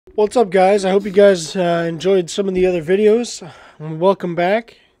What's up, guys? I hope you guys enjoyed some of the other videos. Welcome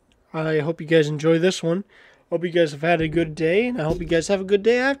back. I hope you guys enjoy this one. Hope you guys have had a good day, and I hope you guys have a good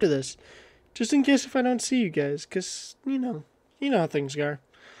day after this. Just in case if I don't see you guys, because, you know how things are.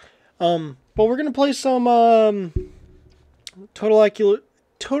 But we're going to play some Total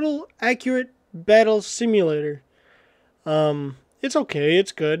Accurate Battle Simulator. It's okay,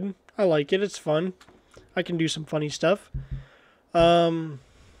 it's good. I like it, it's fun. I can do some funny stuff.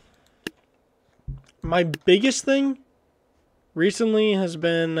 My biggest thing recently has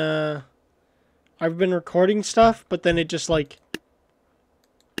been, I've been recording stuff, but then it just, like,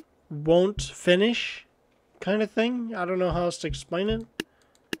 won't finish, kind of thing. I don't know how else to explain it.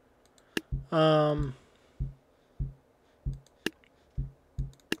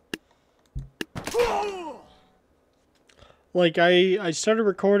 Like, I started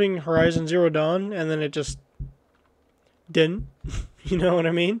recording Horizon Zero Dawn, and then it just didn't. You know what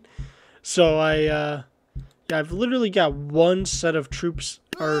I mean? So yeah, I've literally got one set of troops,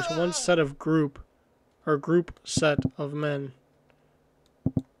 or one set of group set of men.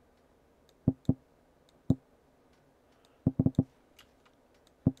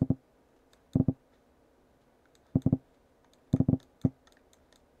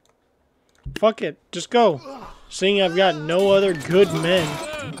 Fuck it, just go. Seeing I've got no other good men.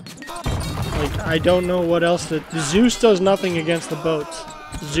 Like, I don't know what else to... Zeus does nothing against the boats.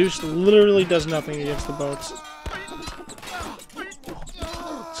 Zeus literally does nothing against the boats.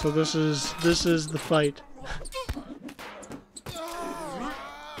 So this is the fight.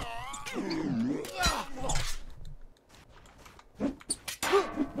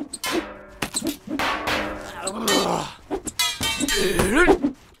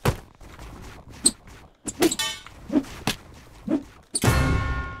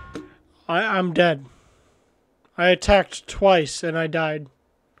 I'm dead. I attacked twice and I died.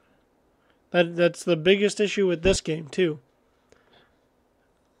 That's the biggest issue with this game, too.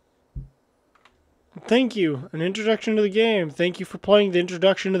 Thank you. An introduction to the game. Thank you for playing the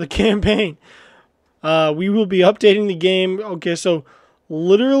introduction to the campaign. We will be updating the game. Okay, so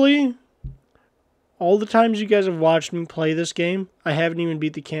literally all the times you guys have watched me play this game, I haven't even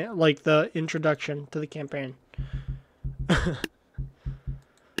beat the introduction to the campaign.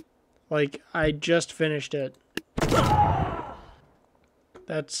 Like, I just finished it.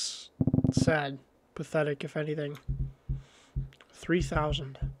 That's sad. Pathetic, if anything.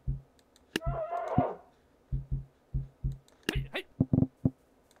 3,000.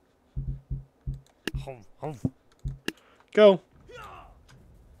 Go.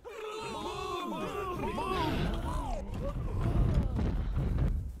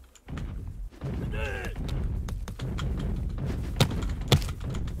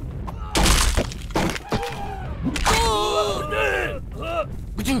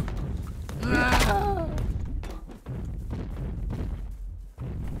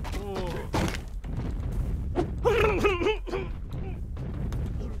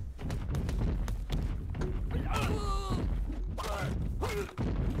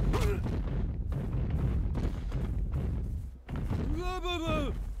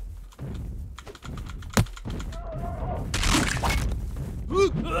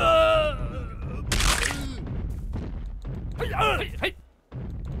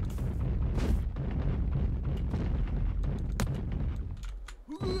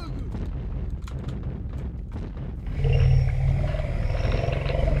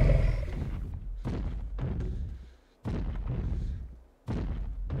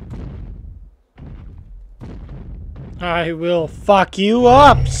 I will fuck you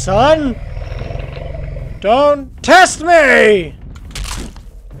up, son! Don't test me!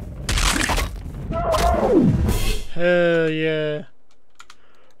 Hell yeah.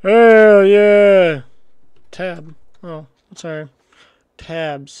 Hell yeah! Tab. Oh, sorry.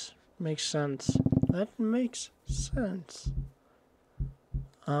 Tabs. Makes sense. That makes sense.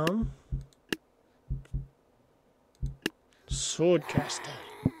 Swordcaster.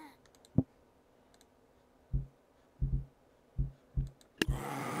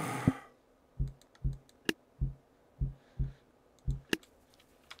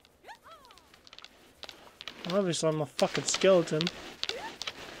 Obviously, I'm a fucking skeleton.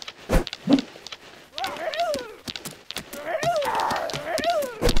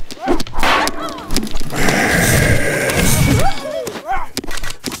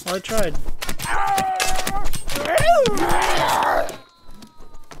 Well, I tried.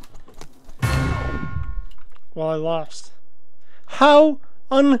 Well, I lost. How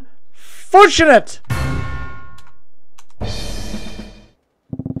unfortunate!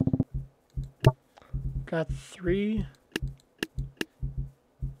 Got 3.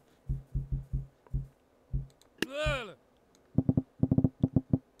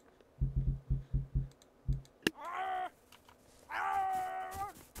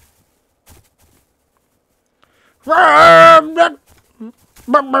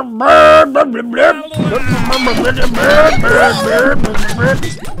 I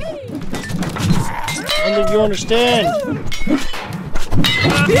don't think you understand.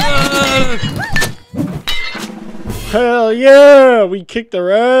 Hell yeah! We kicked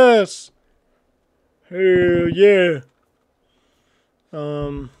their ass. Hell yeah.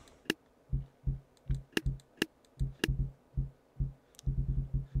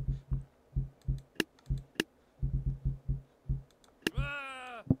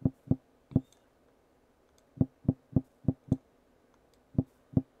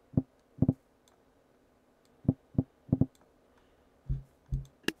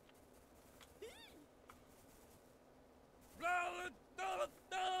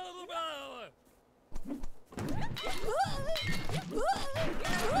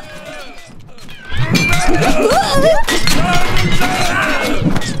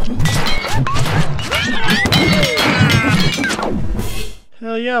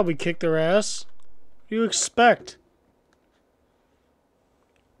 Hell yeah, we kicked their ass. What do you expect?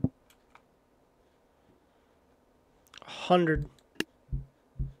 $100.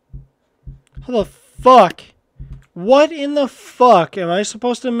 How the fuck? What in the fuck am I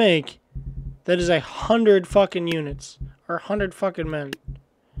supposed to make that is 100 fucking units? Or 100 fucking men?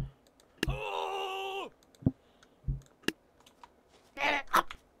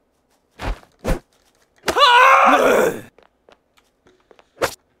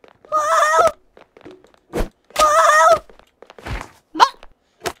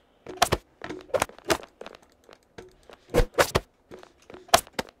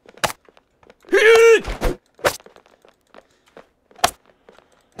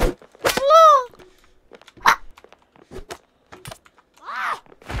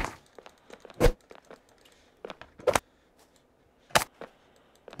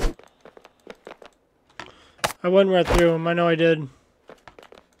 I went right through him. I know I did.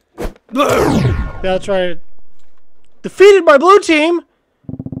 That's right. Defeated by blue team?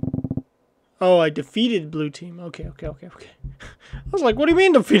 Oh, I defeated blue team. Okay. I was like, what do you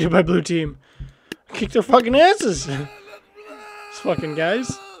mean defeated by blue team? I kicked their fucking asses. These fucking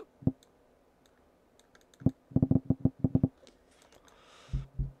guys.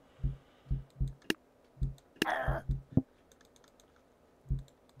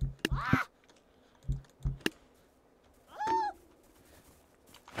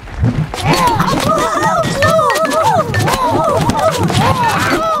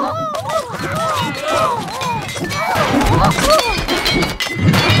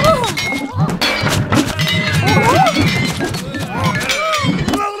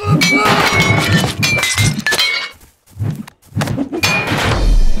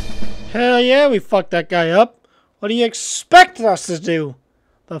 Hell yeah, we fucked that guy up. What do you expect us to do?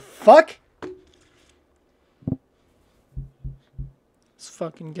 The fuck? These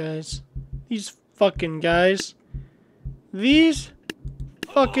fucking guys. These fucking guys. These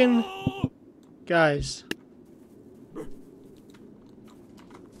fucking guys.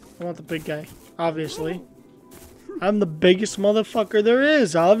 I want the big guy, obviously. I'm the biggest motherfucker there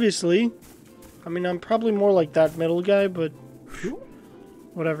is, obviously. I mean, I'm probably more like that middle guy, but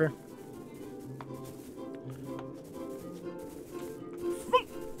whatever.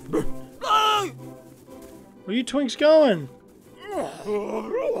 Where are you twinks going?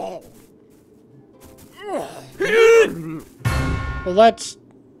 Well, that's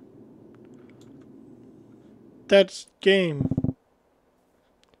game.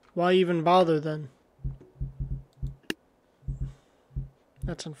 Why even bother then?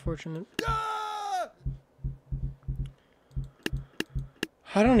 That's unfortunate.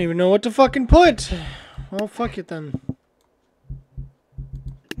 I don't even know what to fucking put. Well, fuck it then.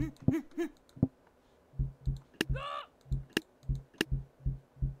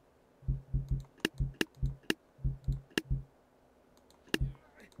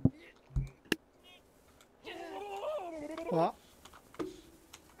 Well,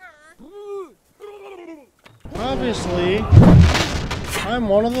 obviously, I'm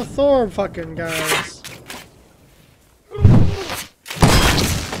one of the Thor fucking guys.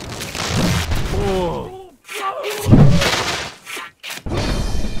 Oh.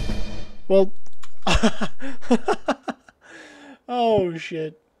 Well, oh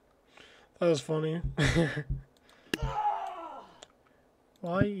shit, that was funny.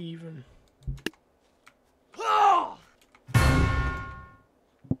 Why even?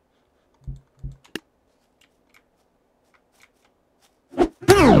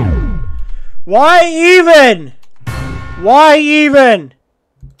 Why even? Why even?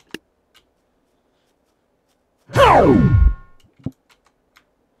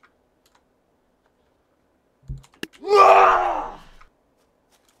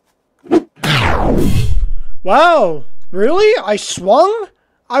 Wow. Really? I swung?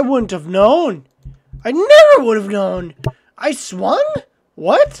 I wouldn't have known. I never would have known. I swung?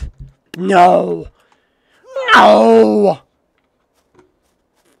 What? No. No.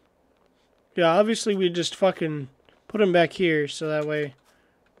 Yeah, obviously we just fucking put him back here so that way.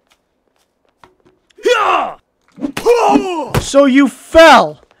 So you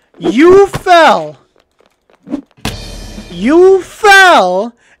fell. You fell. You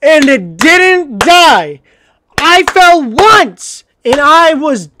fell and it didn't die. I fell once and I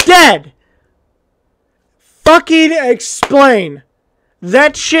was dead. Fucking explain.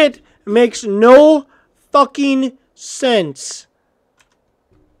 That shit makes no fucking sense.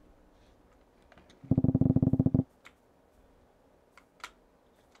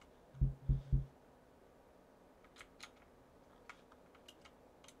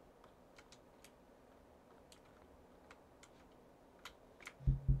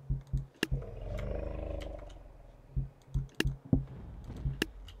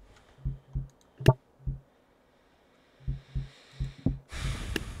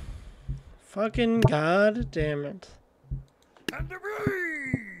 Fucking god damn it. How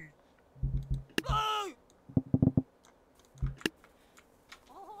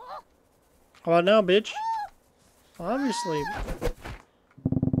about now, bitch? Obviously.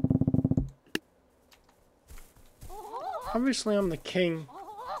 Obviously, I'm the king.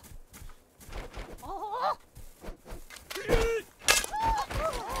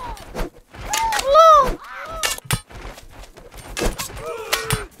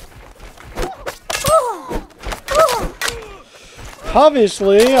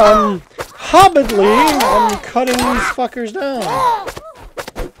 Obviously, I'm cutting these fuckers down.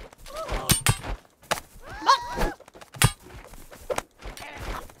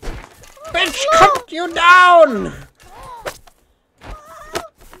 Bitch, cut you down!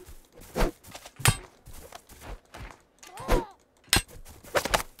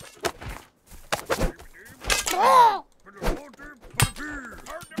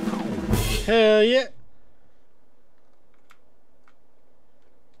 Hell yeah.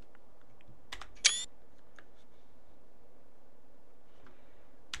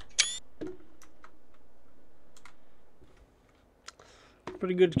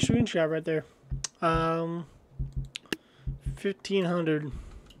 Pretty good screenshot right there. 1500.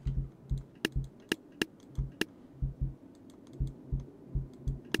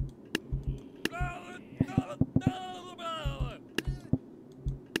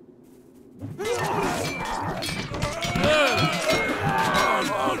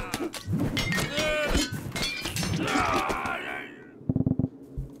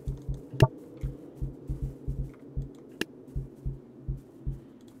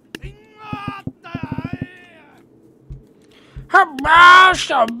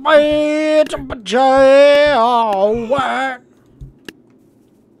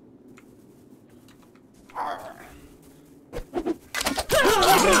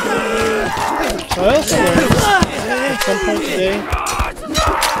 So I also learned at some point today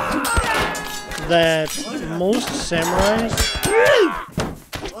that most samurais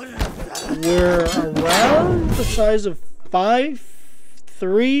were around the size of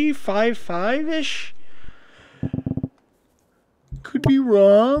 5'3", 5'5"-ish. Could be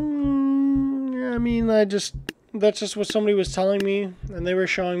wrong. I mean, that's just what somebody was telling me, and they were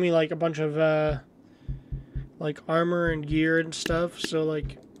showing me like a bunch of like armor and gear and stuff. So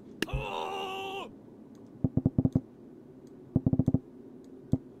like,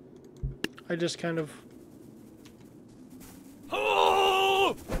 I just kind of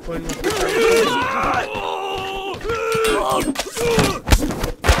went with the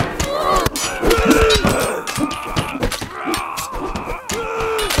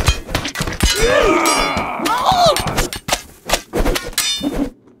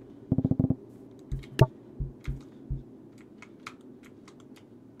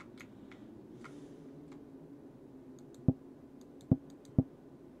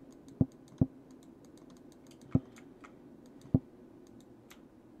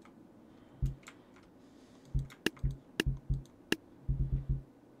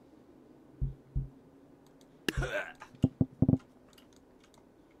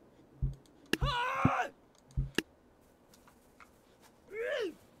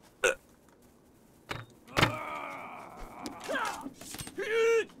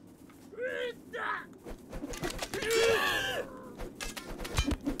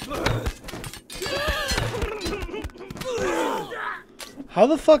How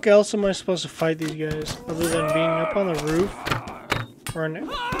the fuck else am I supposed to fight these guys other than being up on the roof? Or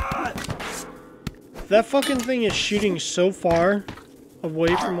that fucking thing is shooting so far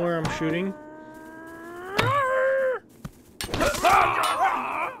away from where I'm shooting.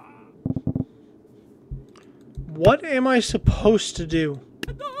 What am I supposed to do?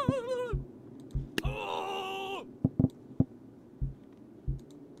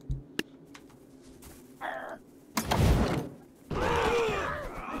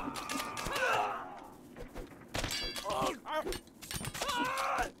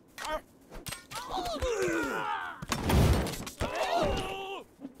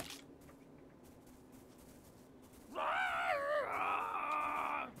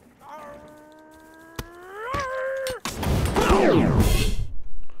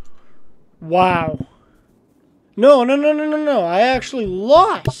 Wow. No. I actually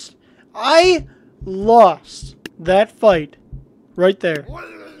lost. I lost that fight right there.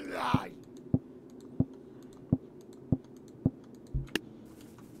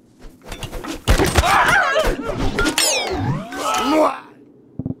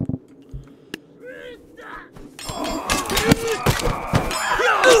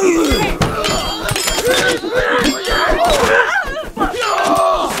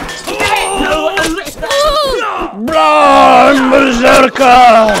 Blind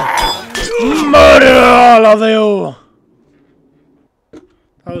Berserker! Murder all of you!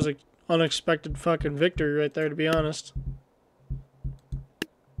 That was an unexpected fucking victory right there, to be honest.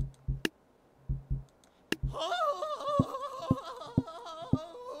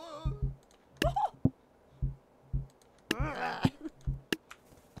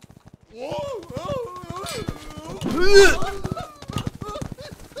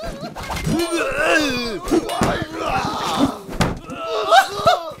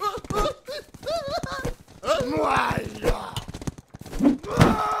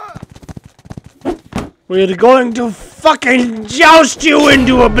 We're going to fucking joust you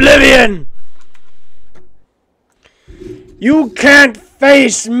into oblivion! You can't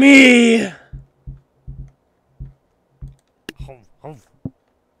face me!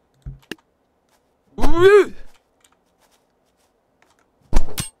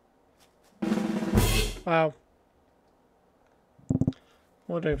 Wow.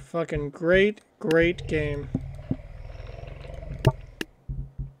 What a fucking great game.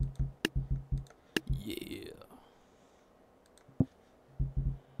 Yeah.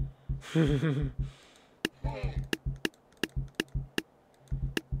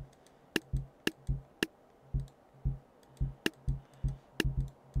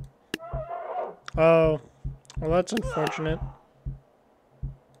 Oh. Well, that's unfortunate.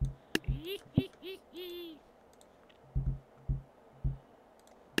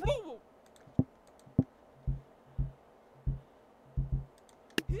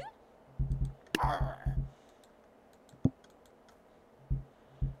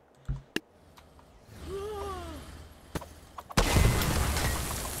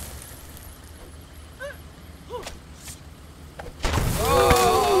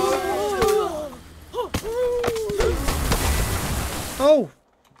 Oh!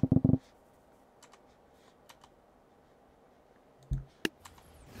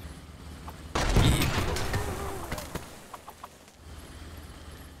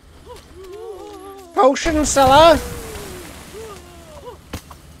 Potion seller!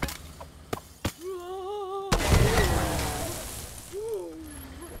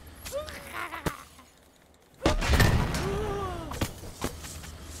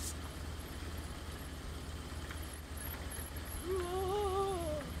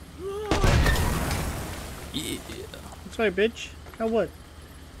 That's right, bitch. Now what?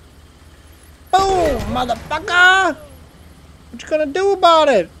 Boom, motherfucker! What you gonna do about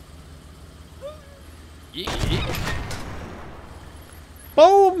it?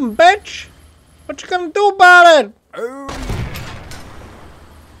 Boom, bitch! What you gonna do about it?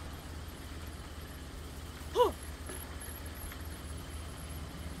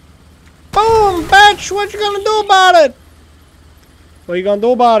 Boom, bitch! What you gonna do about it? What you gonna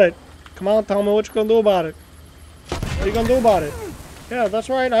do about it? Come on, tell me what you gonna do about it. What you gonna do about it? Yeah, that's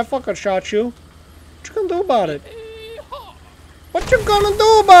right, I fucking shot you. What you gonna do about it? What you gonna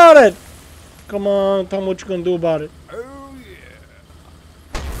do about it? Come on, tell me what you gonna do about it. Oh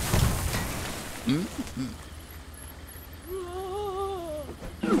yeah.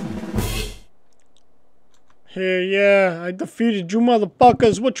 Hey, yeah, I defeated you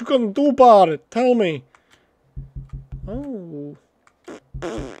motherfuckers. What you gonna do about it? Tell me. Oh.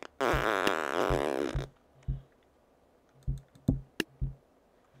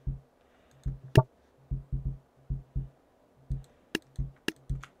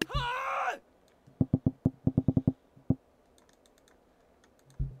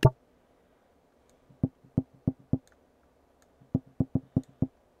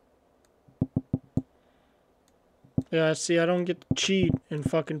 Yeah, see, I don't get to cheat and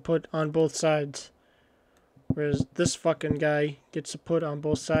fucking put on both sides. Whereas this fucking guy gets to put on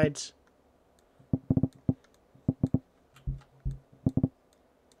both sides.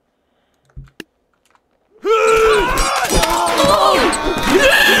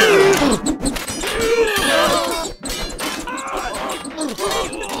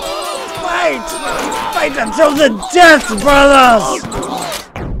 Fight! Fight until the death, brothers!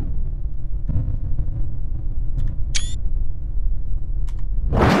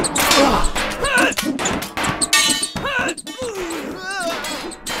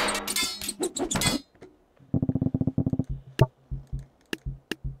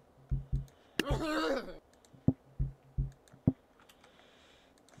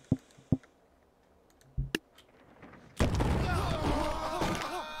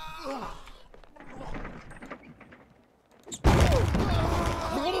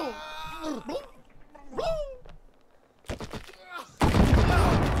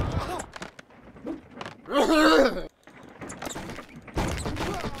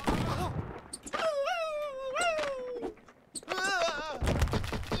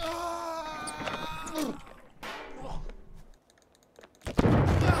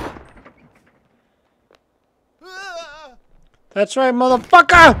 That's right,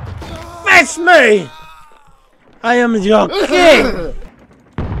 motherfucker! Face me! I am your king!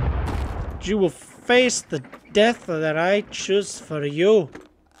 You will face the death that I choose for you,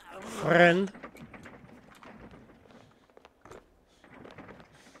 friend.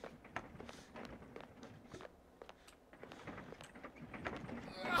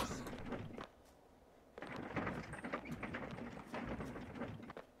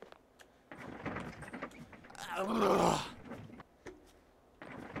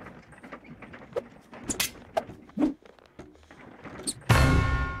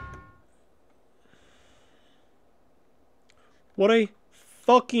 What a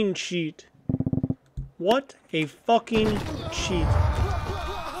fucking cheat. What a fucking cheat.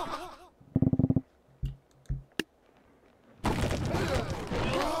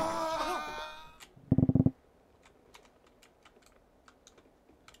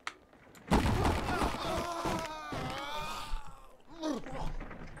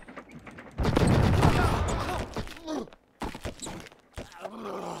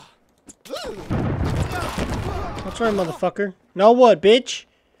 That's right, motherfucker. Now what, bitch?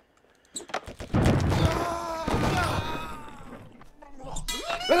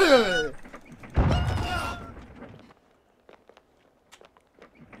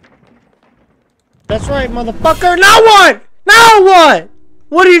 That's right, motherfucker. Now what? Now what?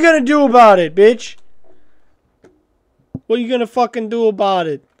 What are you gonna do about it, bitch? What are you gonna fucking do about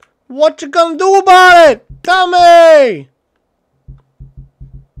it? What you gonna do about it? Tell me!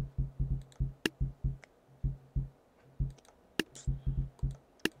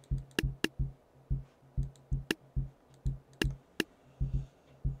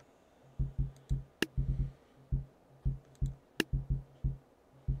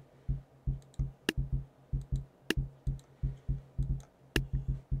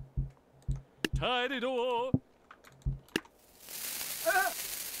 Tidy door.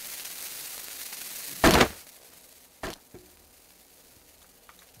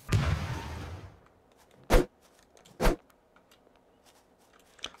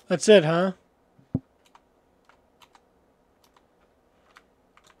 That's it, huh?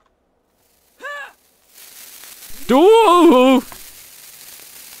 Door.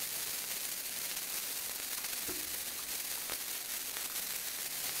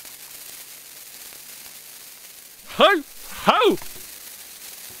 Ho! Ho!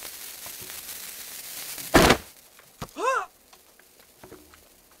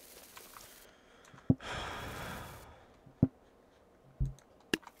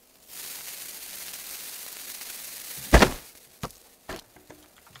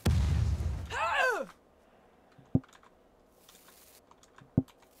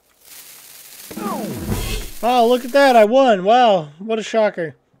 Oh, look at that. I won. Wow. What a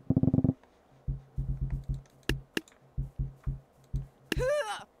shocker.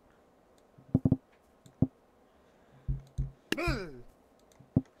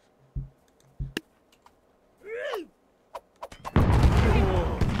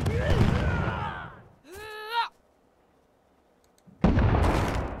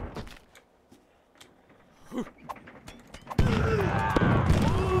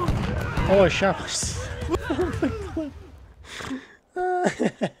 Oh, I shot myself.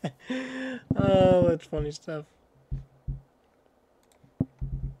 Oh, that's funny stuff.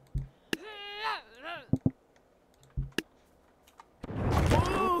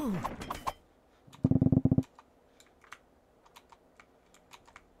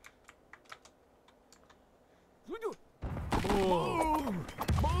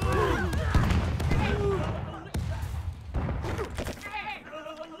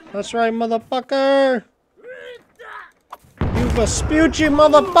 That's right, motherfucker. You Vespucci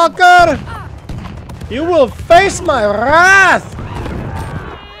motherfucker. You will face my wrath.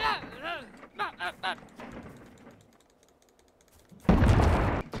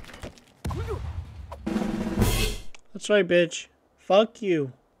 That's right, bitch. Fuck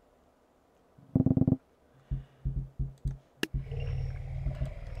you.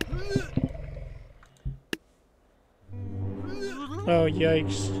 Oh,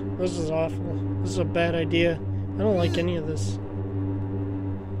 yikes. This is awful. This is a bad idea. I don't like any of this.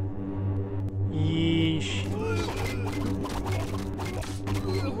 Yeesh.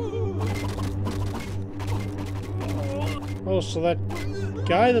 Oh, so that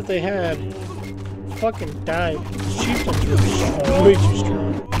guy that they had fucking died. His chieftains were way too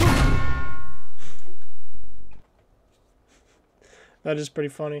strong. That is pretty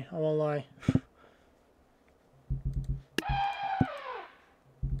funny, I won't lie.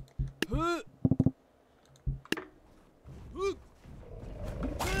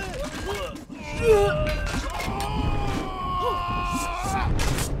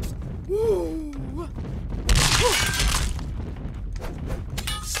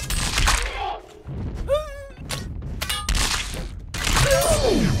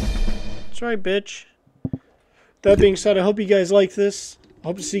 That's right, bitch. That being said, I hope you guys like this. I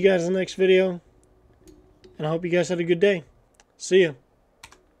hope to see you guys in the next video. And I hope you guys had a good day. See ya.